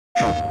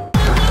Hello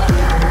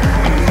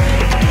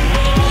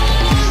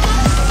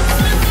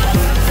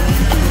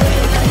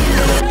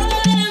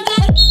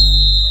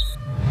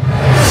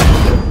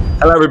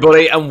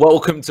everybody and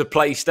welcome to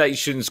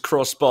PlayStation's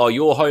Crossbar,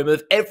 your home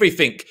of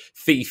everything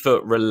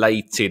FIFA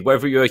related.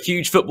 Whether you're a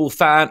huge football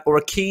fan or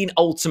a keen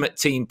Ultimate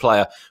Team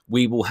player,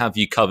 we will have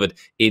you covered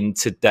in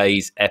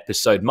today's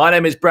episode. My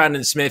name is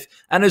Brandon Smith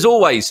and as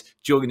always,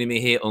 joining me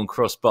here on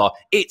Crossbar,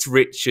 it's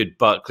Richard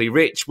Buckley.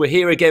 Rich, we're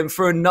here again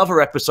for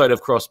another episode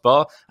of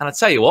Crossbar and I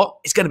tell you what,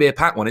 it's going to be a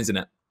packed one, isn't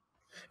it?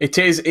 It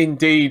is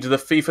indeed. The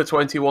FIFA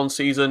 21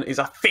 season is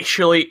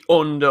officially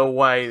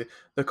underway.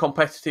 The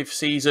competitive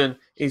season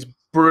is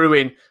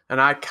brewing, and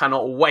I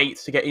cannot wait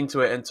to get into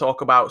it and talk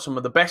about some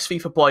of the best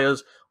FIFA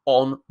players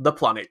on the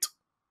planet.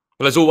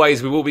 Well, as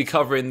always, we will be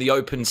covering the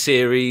Open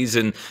Series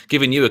and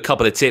giving you a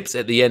couple of tips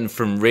at the end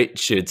from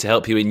Richard to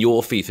help you in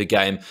your FIFA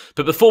game.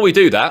 But before we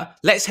do that,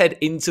 let's head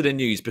into the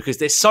news because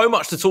there's so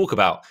much to talk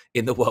about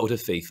in the world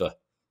of FIFA.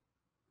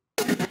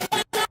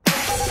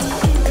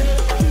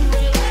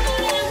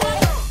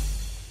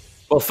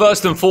 Well,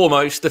 first and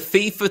foremost, the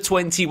FIFA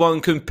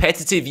 21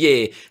 competitive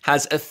year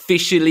has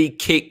officially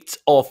kicked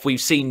off.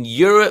 We've seen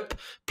Europe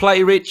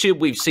play,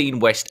 Richard. We've seen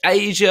West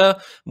Asia.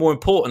 More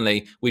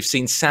importantly, we've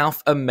seen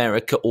South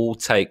America all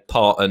take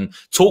part. And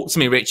talk to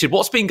me, Richard,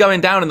 what's been going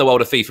down in the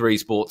world of FIFA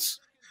esports?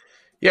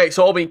 Yeah, it's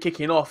all been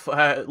kicking off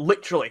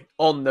literally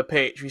on the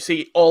pitch. We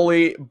see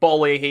Oli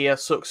Bolly here,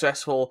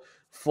 successful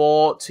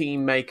for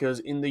team makers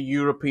in the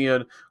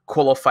European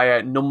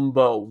qualifier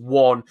number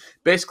 1.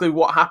 Basically,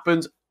 what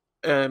happens...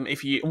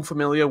 if you're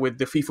unfamiliar with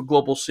the FIFA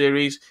Global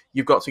Series,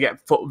 you've got to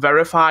get FUT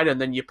verified and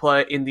then you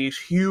play in these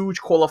huge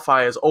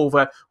qualifiers,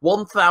 over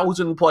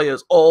 1,000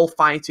 players all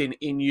fighting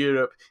in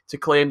Europe to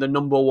claim the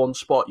number 1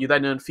 spot. You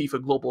then earn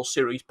FIFA Global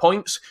Series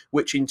points,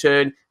 which in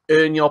turn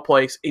earn your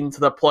place into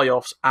the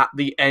playoffs at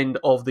the end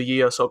of the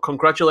year. So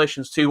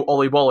congratulations to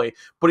Oli Bolly.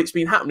 But it's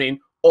been happening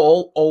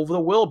all over the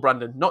world,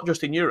 Brandon, not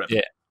just in Europe.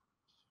 Yeah.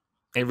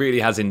 It really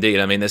has indeed.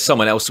 I mean, there's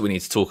someone else that we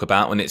need to talk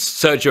about, and it's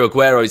Sergio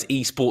Aguero's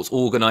esports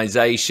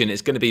organization.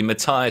 It's going to be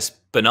Matías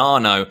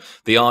Bonanno,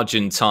 the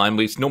Argentine.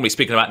 We're normally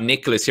speaking about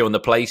Nicholas here on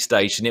the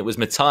PlayStation. It was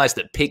Matías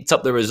that picked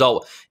up the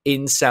result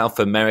in South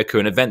America,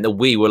 an event that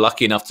we were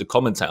lucky enough to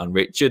commentate on,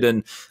 Richard.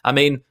 And I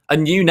mean, a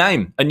new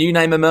name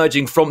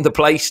emerging from the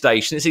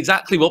PlayStation. It's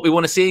exactly what we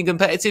want to see in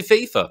competitive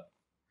FIFA.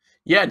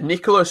 Yeah,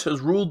 Nicholas has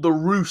ruled the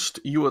roost,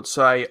 you would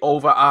say,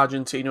 over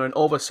Argentina and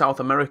over South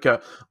America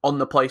on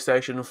the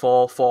PlayStation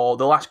 4 for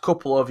the last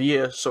couple of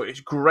years. So it's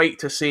great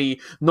to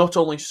see not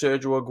only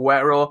Sergio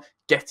Aguero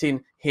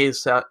getting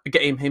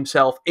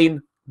himself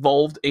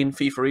involved in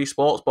FIFA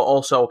esports, but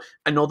also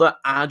another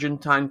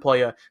Argentine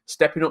player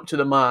stepping up to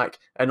the mark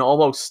and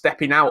almost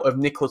stepping out of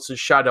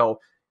Nicholas's shadow.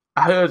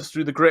 I heard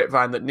through the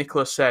grapevine that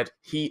Nicholas said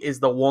he is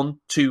the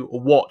one to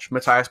watch,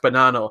 Matías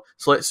Bonanno.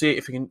 So let's see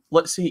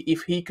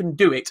if he can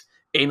do it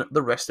in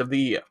the rest of the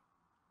year.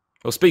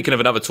 Well, speaking of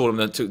another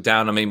tournament that took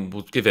down, I mean,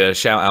 we'll give it a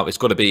shout out. It's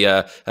got to be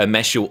a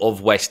Meshul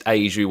of West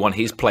Asia who won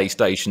his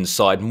PlayStation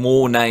side.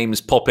 More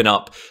names popping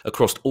up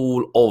across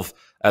all of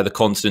the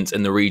continents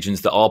and the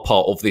regions that are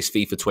part of this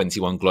FIFA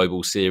 21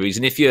 Global Series.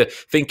 And if you're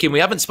thinking we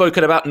haven't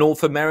spoken about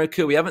North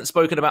America, we haven't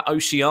spoken about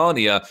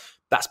Oceania,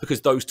 that's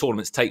because those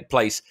tournaments take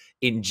place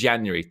in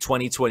January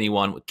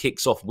 2021. It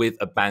kicks off with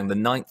a bang. The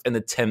 9th and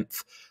the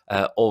 10th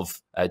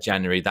of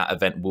January, that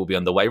event will be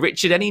underway.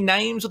 Richard, any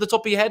names at the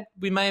top of your head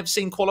we may have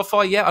seen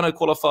qualify yet? I know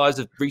qualifiers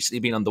have recently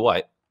been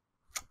underway.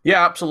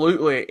 Yeah,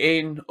 absolutely.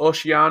 In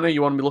Oceania,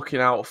 you want to be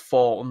looking out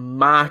for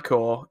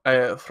Marco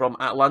from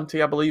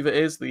Atlante, I believe it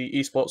is, the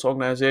esports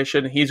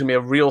organization. He's going to be a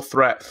real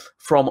threat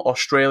from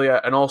Australia.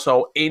 And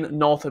also in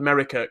North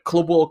America,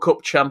 Club World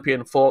Cup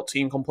champion for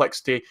Team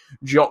Complexity,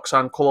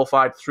 Joxan,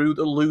 qualified through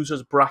the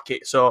losers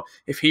bracket. So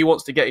if he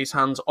wants to get his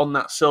hands on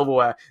that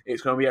silverware,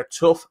 it's going to be a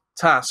tough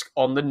task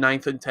on the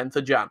 9th and 10th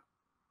of Jan.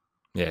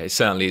 Yeah, it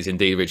certainly is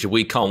indeed, Richard.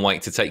 We can't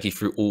wait to take you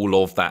through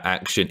all of that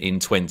action in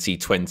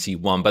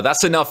 2021. But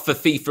that's enough for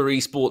FIFA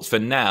esports for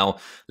now.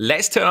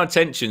 Let's turn our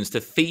attentions to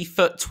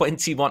FIFA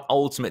 21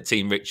 Ultimate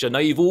Team, Richard. I know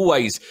you've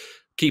always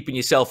keeping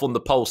yourself on the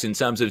pulse in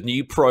terms of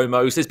new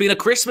promos. There's been a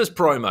Christmas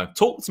promo.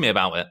 Talk to me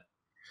about it.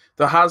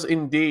 There has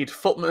indeed.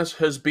 FUTmas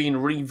has been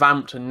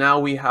revamped and now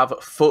we have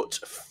FUT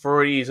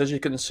Freeze. As you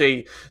can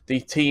see,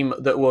 the team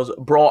that was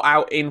brought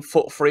out in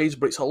FUT Freeze,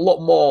 but it's a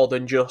lot more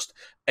than just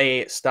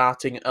a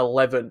starting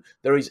 11.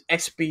 There is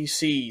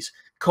SBCs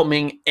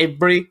coming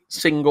every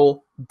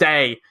single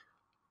day.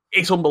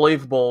 It's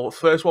unbelievable.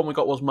 First one we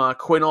got was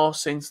Marquinhos.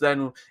 Since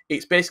then,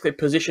 it's basically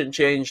position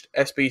changed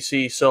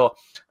SBC. So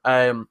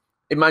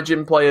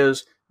imagine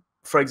players,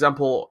 for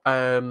example,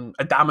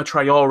 Adama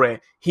Traore,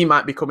 he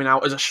might be coming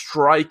out as a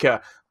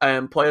striker.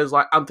 Players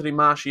like Anthony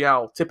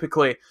Martial,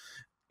 typically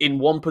in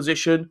one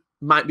position,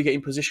 might be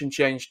getting position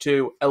changed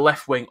to a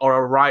left wing or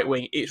a right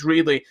wing. It's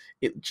really,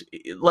 it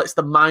lets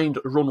the mind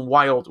run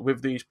wild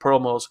with these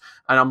promos.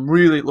 And I'm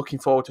really looking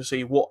forward to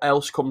see what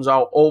else comes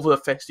out over the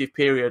festive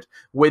period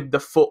with the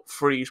FUT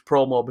Freeze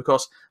promo,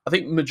 because I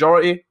think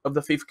majority of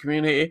the FIFA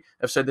community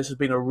have said this has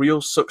been a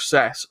real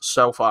success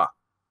so far.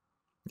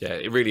 Yeah,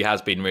 it really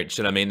has been, Rich.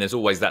 And I mean, there's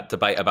always that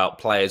debate about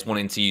players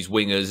wanting to use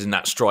wingers in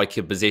that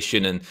striker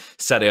position. And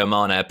Sadio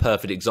Mane, a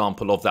perfect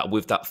example of that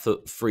with that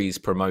foot freeze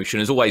promotion.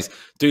 As always,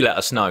 do let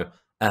us know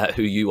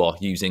who you are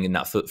using in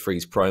that foot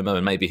freeze promo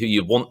and maybe who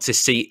you want to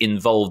see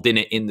involved in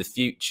it in the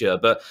future.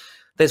 But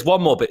there's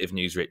one more bit of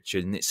news,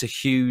 Richard, and it's a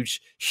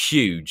huge,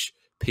 huge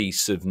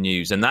piece of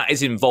news, and that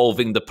is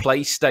involving the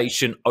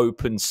PlayStation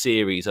Open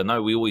Series. I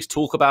know we always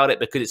talk about it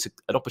because it's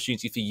an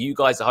opportunity for you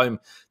guys at home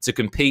to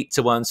compete,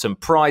 to earn some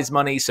prize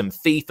money, some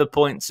FIFA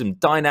points, some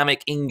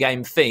dynamic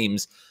in-game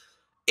themes.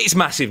 It's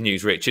massive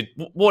news, Richard.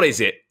 What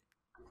is it?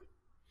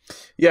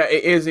 Yeah,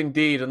 it is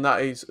indeed, and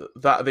that is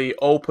that the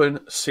Open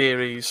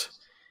Series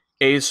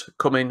is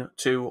coming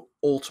to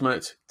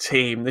Ultimate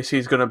Team. This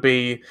is going to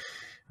be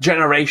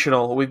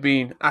generational. We've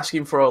been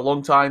asking for a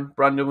long time,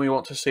 Brandon. We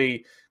want to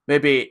see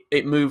maybe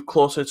it move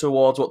closer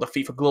towards what the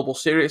FIFA Global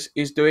Series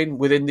is doing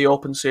within the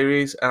Open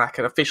Series, and I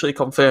can officially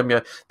confirm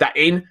you that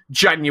in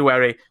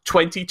January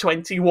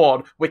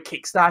 2021, we're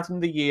kickstarting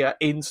the year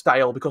in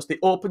style because the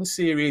Open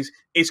Series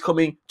is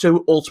coming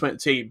to Ultimate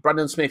Team.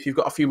 Brandon Smith, you've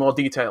got a few more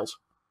details.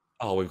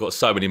 Oh, we've got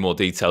so many more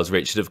details,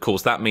 Richard. Of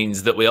course, that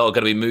means that we are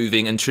going to be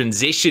moving and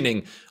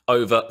transitioning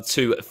over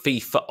to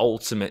FIFA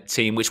Ultimate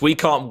Team, which we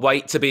can't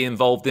wait to be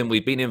involved in.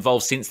 We've been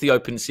involved since the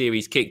Open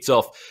Series kicked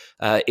off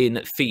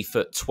in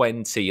FIFA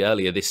 20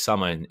 earlier this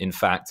summer, in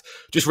fact.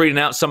 Just reading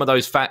out some of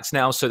those facts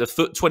now. So the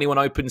FUT 21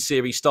 Open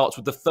Series starts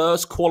with the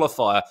first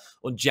qualifier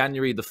on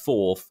January the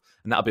 4th.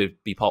 And that'll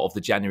be part of the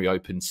January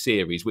Open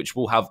Series, which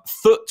will have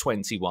FUT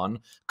 21,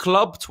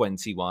 Club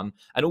 21,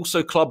 and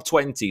also Club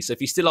 20. So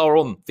if you still are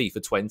on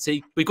FIFA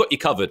 20, we've got you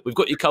covered. We've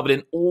got you covered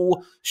in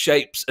all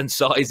shapes and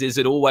sizes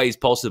and all ways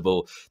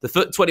possible. The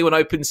FUT 21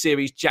 Open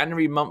Series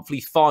January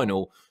monthly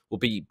final will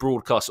be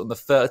broadcast on the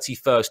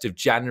 31st of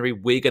January.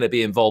 We're going to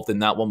be involved in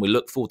that one. We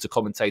look forward to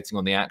commentating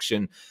on the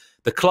action.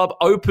 The Club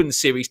Open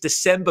Series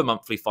December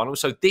monthly final.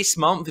 So this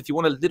month, if you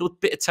want a little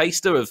bit of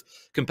taster of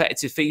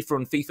competitive FIFA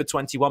on FIFA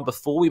 21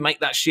 before we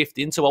make that shift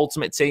into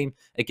Ultimate Team,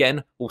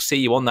 again, we'll see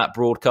you on that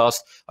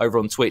broadcast over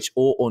on Twitch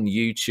or on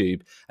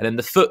YouTube. And then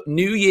the FUT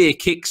New Year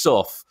kicks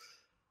off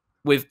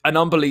with an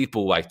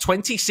unbelievable way.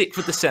 26th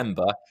of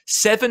December,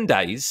 7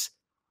 days,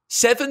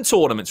 7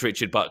 tournaments,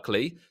 Richard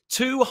Buckley,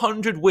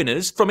 200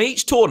 winners from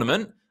each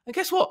tournament. And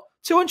guess what?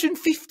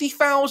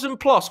 250,000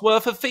 plus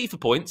worth of FIFA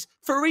points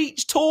for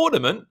each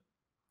tournament.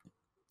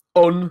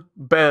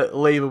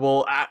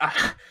 Unbelievable.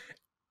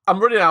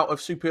 I'm running out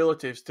of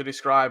superlatives to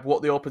describe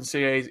what the Open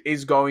Series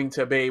is going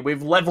to be.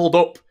 We've leveled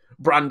up,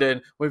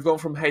 Brandon. We've gone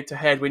from head to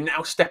head. We're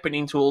now stepping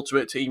into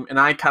Ultimate Team, and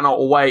I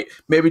cannot wait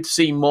maybe to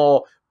see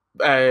more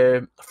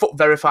FUT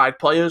verified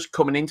players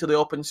coming into the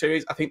Open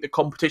Series. I think the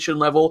competition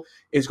level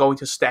is going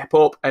to step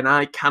up, and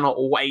I cannot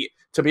wait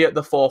to be at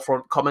the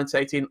forefront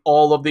commentating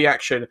all of the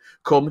action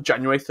come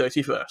January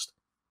 31st.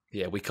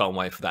 Yeah, we can't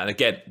wait for that. And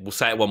again, we'll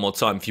say it one more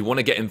time. If you want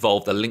to get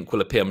involved, a link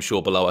will appear, I'm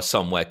sure, below us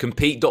somewhere.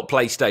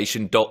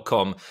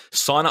 Compete.playstation.com.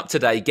 Sign up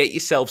today. Get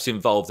yourselves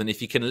involved. And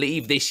if you can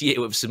leave this year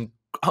with some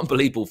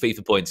unbelievable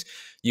FIFA points,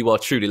 you are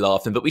truly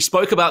laughing. But we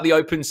spoke about the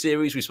Open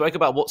Series. We spoke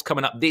about what's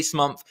coming up this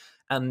month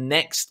and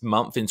next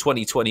month in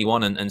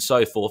 2021 and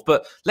so forth.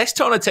 But let's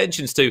turn our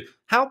attentions to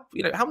how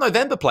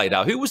November played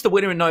out. Who was the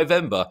winner in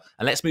November?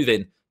 And let's move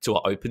in to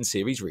our Open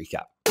Series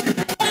recap.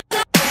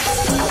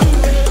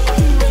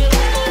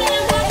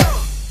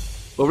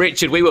 Well,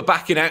 Richard, we were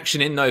back in action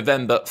in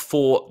November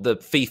for the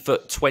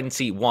FIFA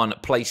 21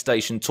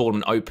 PlayStation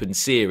Tournament Open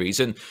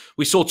Series. And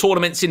we saw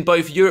tournaments in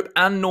both Europe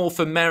and North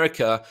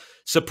America.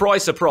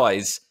 Surprise,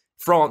 surprise,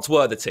 France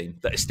were the team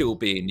that is still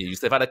being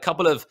used. They've had a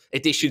couple of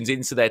additions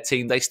into their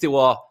team. They still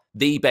are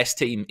the best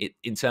team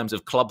in terms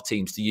of club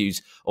teams to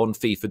use on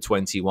FIFA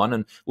 21.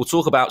 And we'll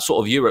talk about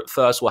sort of Europe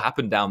first, what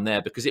happened down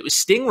there, because it was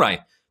Stingray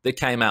that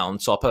came out on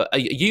top, a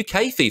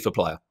UK FIFA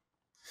player.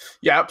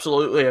 Yeah,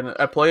 absolutely. And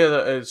a player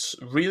that has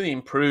really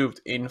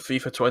improved in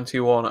FIFA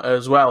 21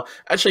 as well.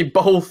 Actually,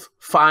 both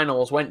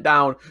finals went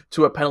down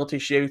to a penalty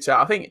shootout.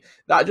 I think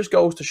that just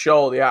goes to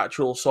show the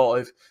actual sort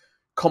of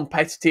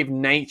competitive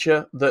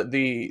nature that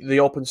the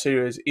Open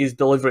Series is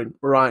delivering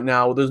right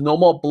now. There's no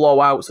more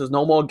blowouts. There's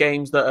no more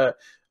games that are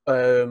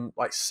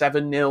like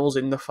 7-0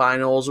 in the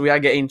finals. We are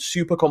getting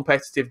super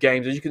competitive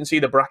games. As you can see,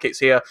 the brackets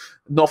here,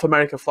 North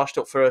America flashed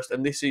up first,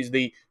 and this is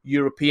the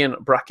European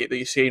bracket that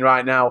you're seeing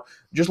right now.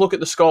 Just look at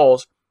the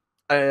scores.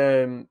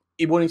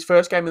 He won his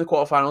first game in the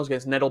quarterfinals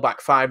against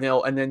Nedelbach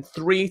 5-0, and then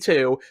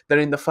 3-2. Then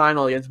in the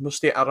final against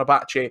Musti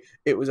Arabachi,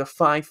 it was a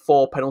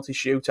 5-4 penalty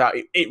shootout.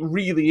 It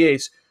really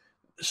is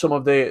some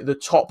of the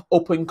top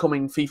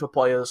up-and-coming FIFA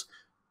players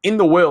in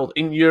the world,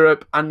 in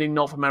Europe and in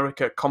North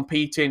America,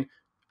 competing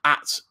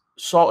at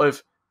sort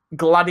of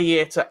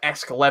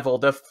gladiator-esque level.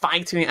 They're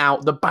fighting it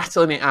out, they're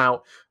battling it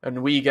out,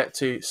 and we get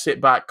to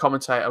sit back,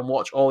 commentate, and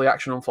watch all the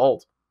action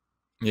unfold.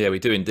 Yeah, we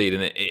do indeed.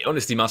 And it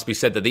honestly must be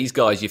said that these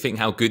guys, you think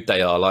how good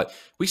they are. Like,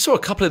 we saw a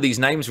couple of these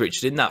names,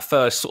 Richard, in that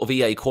first sort of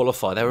EA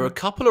qualifier. They were a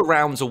couple of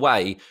rounds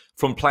away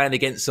from playing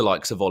against the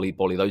likes of Ollie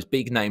Bolly, those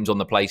big names on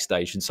the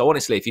PlayStation. So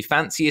honestly, if you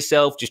fancy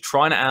yourself just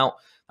trying it out,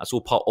 That's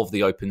all part of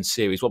the Open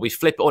Series. Well, we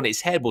flip it on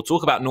its head. We'll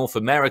talk about North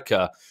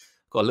America.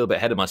 Got a little bit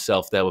ahead of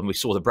myself there when we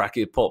saw the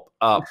bracket pop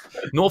up.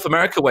 North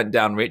America went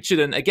down, Richard,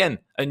 and again,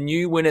 a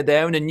new winner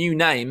there and a new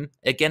name,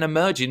 again,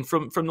 emerging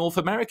from North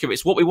America.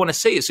 It's what we want to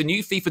see. It's a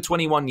new FIFA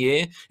 21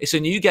 year. It's a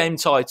new game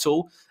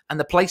title, and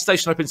the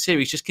PlayStation Open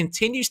Series just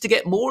continues to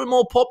get more and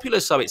more popular,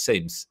 so it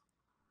seems.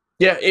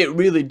 Yeah, it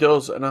really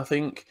does, and I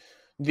think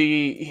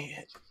the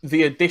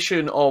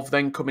addition of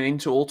then coming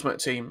into Ultimate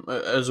Team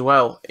as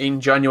well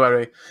in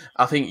January,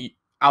 I think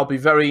I'll be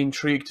very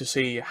intrigued to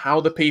see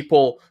how the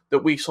people that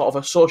we sort of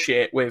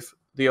associate with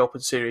the Open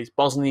Series,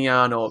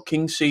 Bosniano,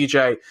 King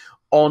CJ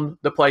on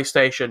the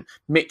PlayStation,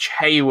 Mitch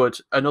Hayward,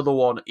 another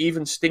one,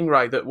 even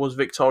Stingray that was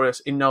victorious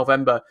in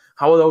November,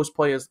 how are those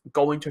players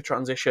going to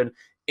transition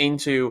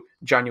into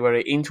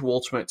January, into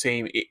Ultimate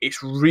Team?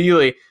 It's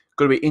really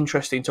going to be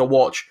interesting to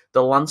watch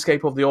the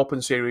landscape of the Open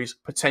Series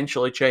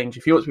potentially change.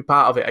 If you want to be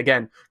part of it,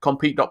 again,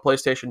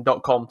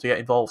 compete.playstation.com to get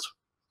involved.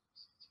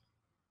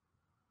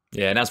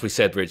 Yeah, and as we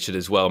said, Richard,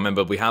 as well,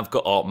 remember, we have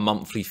got our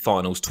monthly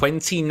finals,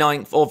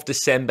 29th of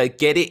December.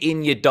 Get it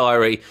in your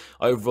diary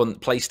over on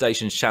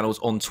PlayStation's channels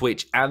on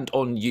Twitch and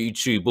on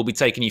YouTube. We'll be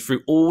taking you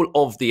through all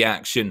of the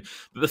action.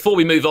 But before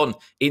we move on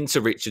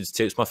into Richard's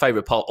tips, my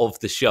favourite part of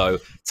the show,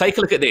 take a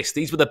look at this.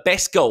 These were the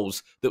best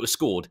goals that were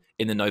scored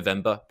in the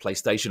November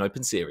PlayStation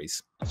Open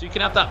Series. So you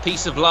can have that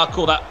piece of luck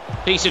or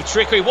that piece of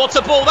trickery. What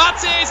a ball that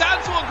is!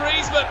 Antoine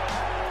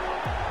Griezmann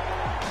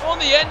on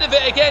the end of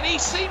it again. He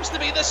seems to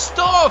be the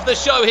star of the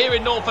show here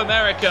in North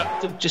America.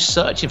 Just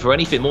searching for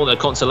anything more than a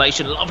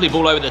consolation. Lovely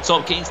ball over the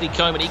top. Kingsley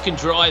Coman, he can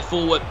drive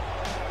forward.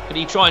 Can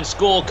he try and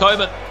score?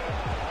 Coman,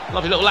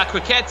 lovely little La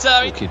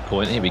Croqueta. Good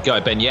point. Here we go.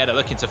 Ben Yedder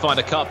looking to find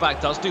a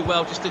cutback. Does do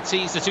well just to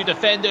tease the two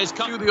defenders.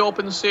 To the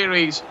Open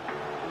Series.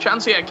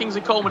 Chance here.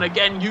 Kingsley Coman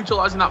again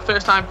utilising that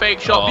first-time fake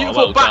shot.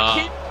 Beautiful well back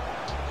hit.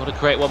 Got to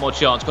create one more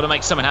chance. Got to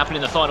make something happen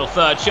in the final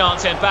third.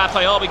 Chance,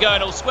 Mbappe. Are we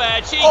going all square?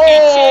 Cheeky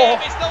chip.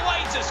 It's the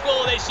way to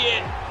score this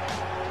year.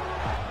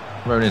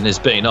 Ronan has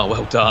been. Oh,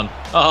 well done.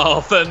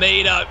 Oh,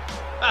 Firmino.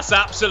 That's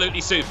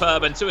absolutely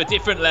superb and to a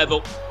different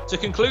level. To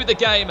conclude the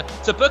game,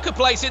 to book a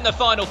place in the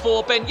final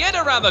four, Ben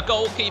Yedder around the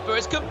goalkeeper,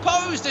 as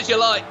composed as you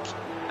like.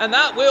 And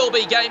that will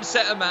be game,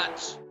 set and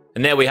match.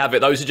 And there we have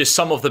it. Those are just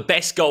some of the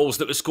best goals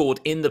that were scored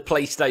in the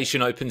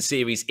PlayStation Open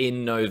Series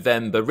in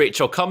November.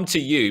 Rich, I'll come to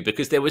you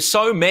because there were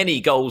so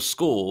many goals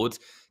scored.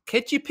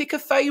 Could you pick a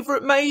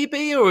favourite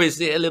maybe, or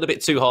is it a little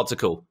bit too hard to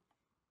call?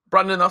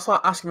 Brandon, that's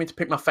like asking me to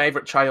pick my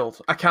favourite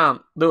child. I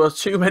can't. There were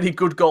too many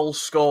good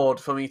goals scored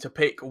for me to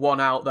pick one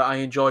out that I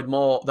enjoyed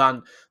more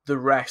than the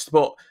rest.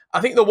 But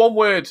I think the one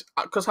word,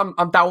 because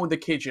I'm down with the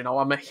kids, you know,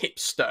 I'm a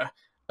hipster,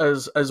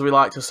 as we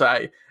like to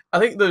say. I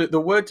think the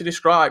word to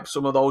describe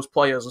some of those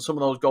players and some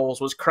of those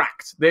goals was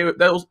cracked. They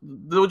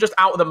were just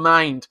out of their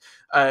mind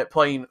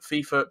playing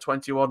FIFA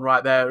 21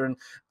 right there. And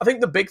I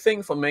think the big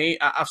thing for me,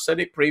 I've said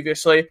it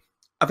previously,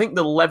 I think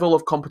the level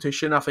of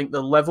competition, I think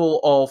the level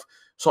of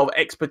sort of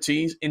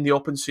expertise in the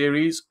Open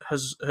Series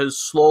has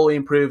slowly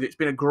improved. It's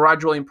been a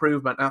gradual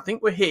improvement. And I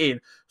think we're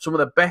hitting some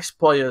of the best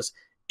players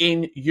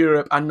in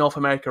Europe and North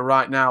America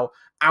right now,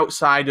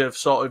 outside of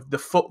sort of the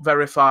FUT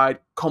verified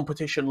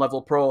competition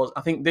level pros.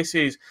 I think this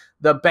is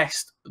the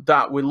best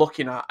that we're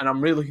looking at, and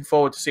I'm really looking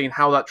forward to seeing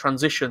how that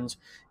transitions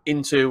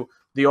into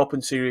the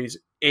Open Series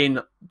in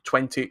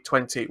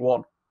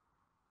 2021.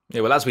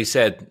 Yeah, well, as we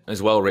said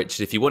as well,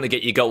 Richard, if you want to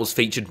get your goals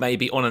featured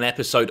maybe on an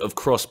episode of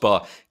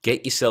Crossbar,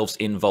 get yourselves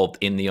involved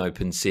in the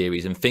Open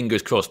Series. And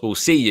fingers crossed, we'll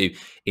see you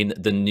in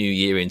the new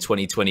year in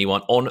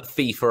 2021 on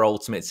FIFA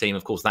Ultimate Team.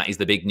 Of course, that is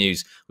the big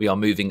news. We are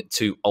moving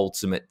to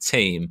Ultimate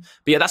Team.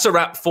 But yeah, that's a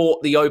wrap for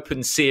the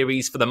Open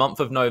Series for the month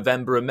of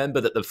November.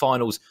 Remember that the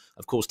finals,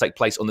 of course, take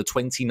place on the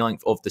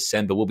 29th of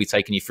December. We'll be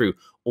taking you through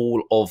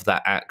all of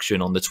that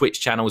action on the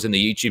Twitch channels and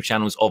the YouTube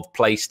channels of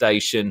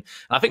PlayStation. And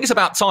I think it's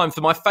about time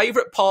for my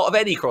favourite part of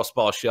any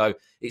Crossbar show.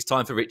 It's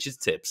time for Richard's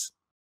tips.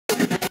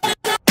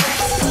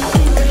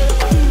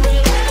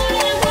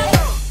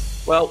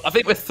 Well, I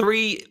think we're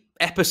 3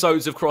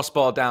 episodes of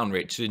Crossbar down,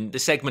 Rich, and the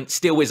segment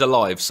still is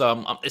alive.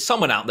 So there's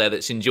someone out there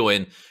that's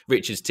enjoying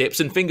Richard's tips,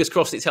 and fingers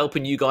crossed it's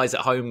helping you guys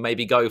at home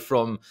maybe go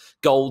from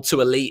gold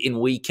to elite in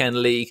Weekend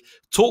League.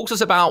 Talk to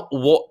us about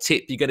what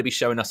tip you're going to be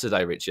showing us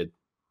today, Richard.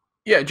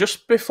 Yeah,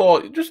 just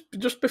before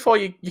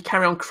you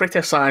carry on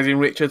criticising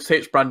Richard's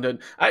tips, Brandon,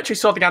 I actually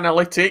saw the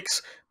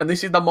analytics, and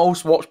this is the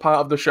most watched part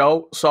of the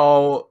show.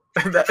 So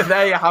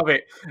there you have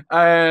it.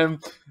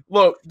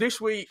 Look,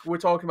 this week we're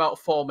talking about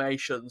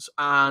formations,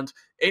 and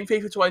in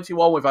FIFA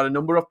 21 we've had a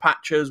number of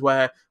patches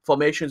where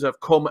formations have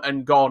come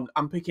and gone.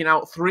 I'm picking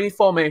out 3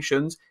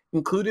 formations,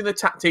 including the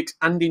tactics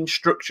and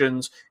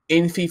instructions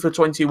in FIFA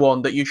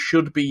 21 that you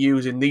should be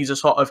using. These are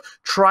sort of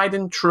tried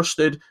and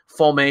trusted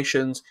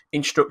formations,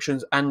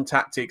 instructions, and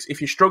tactics.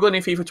 If you're struggling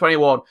in FIFA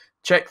 21,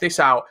 check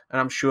this out,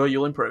 and I'm sure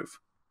you'll improve.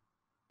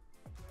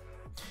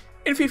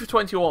 In FIFA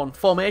 21,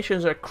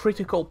 formations are a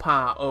critical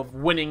part of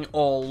winning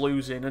or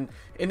losing, and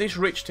in this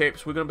Rich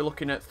Tips, we're going to be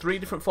looking at 3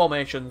 different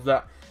formations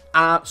that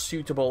are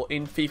suitable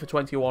in FIFA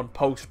 21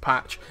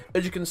 post-patch.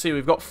 As you can see,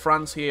 we've got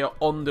France here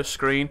on the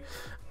screen,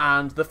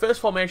 And the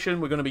first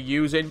formation we're going to be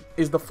using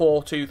is the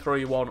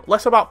 4-2-3-1.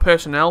 Less about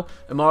personnel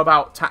and more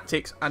about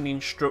tactics and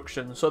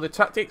instructions. So the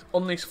tactics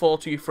on this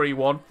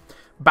 4-2-3-1,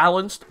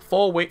 balanced,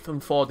 4 width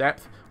and 4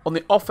 depth. On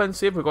the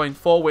offensive, we're going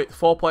 4 width,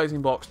 4 players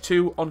in box,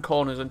 2 on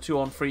corners and 2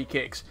 on free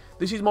kicks.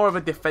 This is more of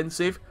a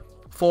defensive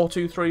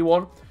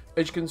 4-2-3-1,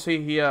 as you can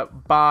see here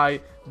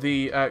by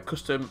the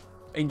custom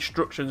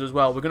instructions as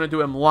well. We're going to do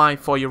them live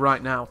for you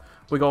right now.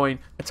 We're going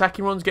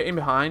attacking runs, get in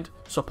behind,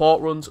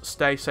 support runs,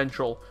 stay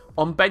central.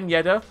 On Ben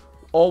Yedder,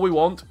 all we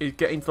want is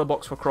get into the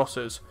box for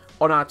crosses.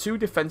 On our 2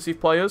 defensive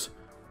players,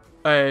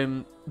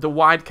 the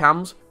wide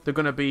cams, they're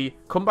going to be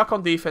come back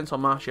on defense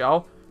on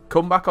Martial,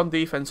 come back on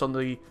defense on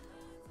the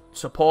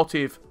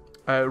supportive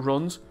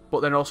runs, but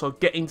then also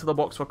get into the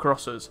box for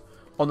crosses.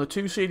 On the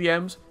 2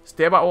 CDMs,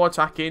 stay back while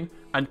attacking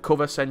and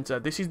cover center.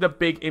 This is the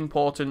big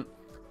important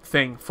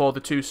thing for the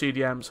 2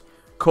 CDMs.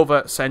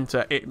 Cover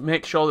center. It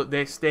makes sure that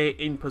they stay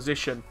in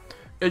position.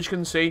 As you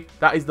can see,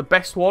 that is the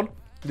best one.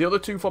 The other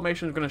 2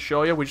 formations I'm going to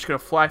show you, we're just going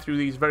to fly through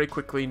these very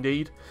quickly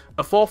indeed.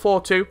 A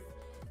 4-4-2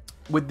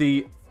 with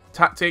the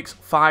tactics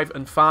 5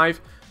 and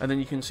 5, and then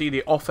you can see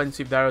the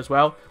offensive there as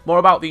well. More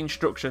about the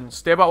instructions.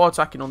 Stay back while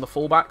attacking on the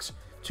fullbacks.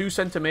 2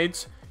 centre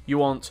mids. You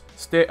want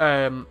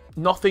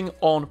nothing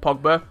on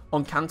Pogba.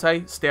 On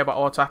Kante, stay back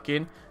while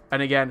attacking.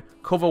 And again,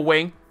 cover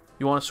wing.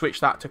 You want to switch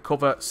that to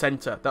cover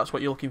centre. That's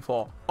what you're looking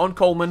for. On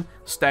Coleman,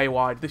 stay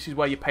wide. This is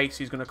where your pace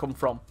is going to come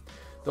from.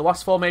 The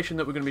last formation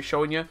that we're going to be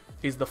showing you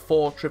is the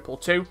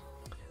 4-2-2.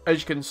 As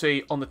you can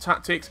see on the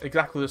tactics,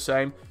 exactly the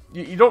same.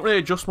 You don't really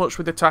adjust much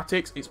with the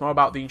tactics. It's more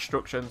about the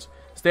instructions.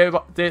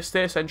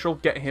 Stay central,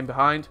 get him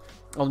behind.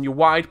 On your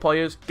wide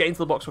players, get into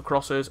the box for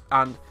crosses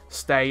and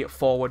stay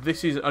forward.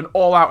 This is an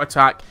all-out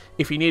attack.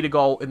 If you need a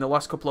goal in the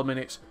last couple of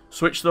minutes,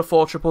 switch to the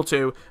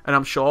 4-2-2, and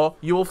I'm sure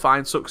you will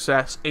find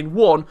success in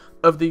one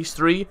of these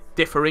 3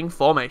 differing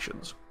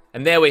formations.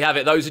 And there we have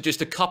it. Those are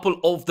just a couple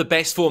of the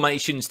best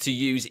formations to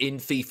use in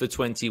FIFA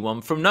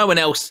 21 from no one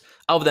else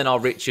other than our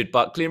Richard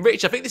Buckley. And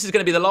Rich, I think this is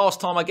going to be the last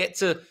time I get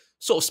to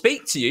sort of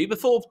speak to you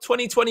before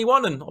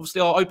 2021 and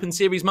obviously our Open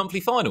Series monthly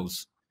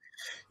finals.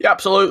 Yeah,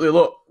 absolutely.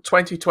 Look,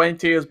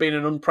 2020 has been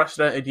an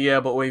unprecedented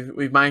year, but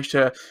we've managed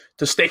to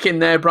stick in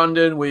there,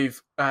 Brandon.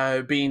 We've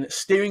been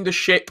steering the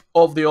ship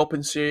of the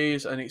Open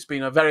Series, and it's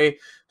been a very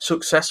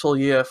successful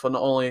year for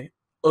not only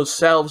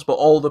ourselves, but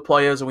all the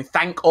players. And we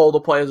thank all the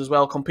players as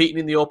well competing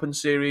in the Open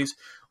Series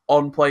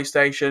on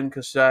PlayStation,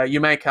 because you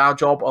make our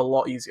job a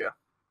lot easier.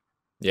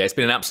 Yeah, it's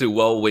been an absolute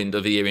whirlwind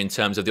of a year in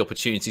terms of the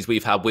opportunities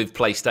we've had with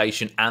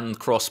PlayStation and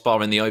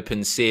Crossbar in the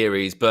Open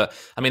Series. But,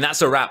 I mean,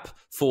 that's a wrap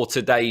for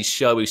today's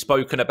show. We've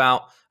spoken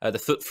about the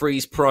FUT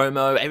Freeze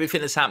promo, everything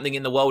that's happening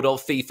in the world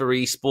of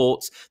FIFA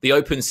esports, the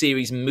Open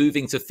Series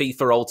moving to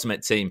FIFA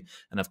Ultimate Team,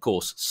 and of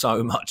course,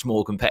 so much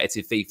more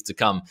competitive FIFA to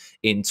come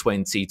in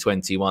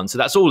 2021. So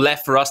that's all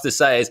left for us to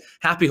say is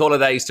happy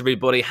holidays to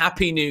everybody,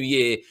 happy new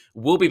year.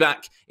 We'll be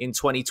back in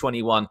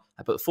 2021.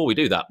 But before we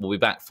do that, we'll be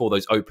back for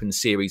those Open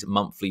Series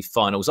monthly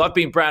finals. I've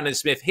been Brandon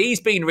Smith. He's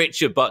been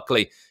Richard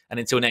Buckley. And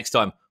until next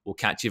time, we'll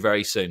catch you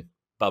very soon.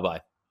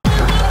 Bye-bye.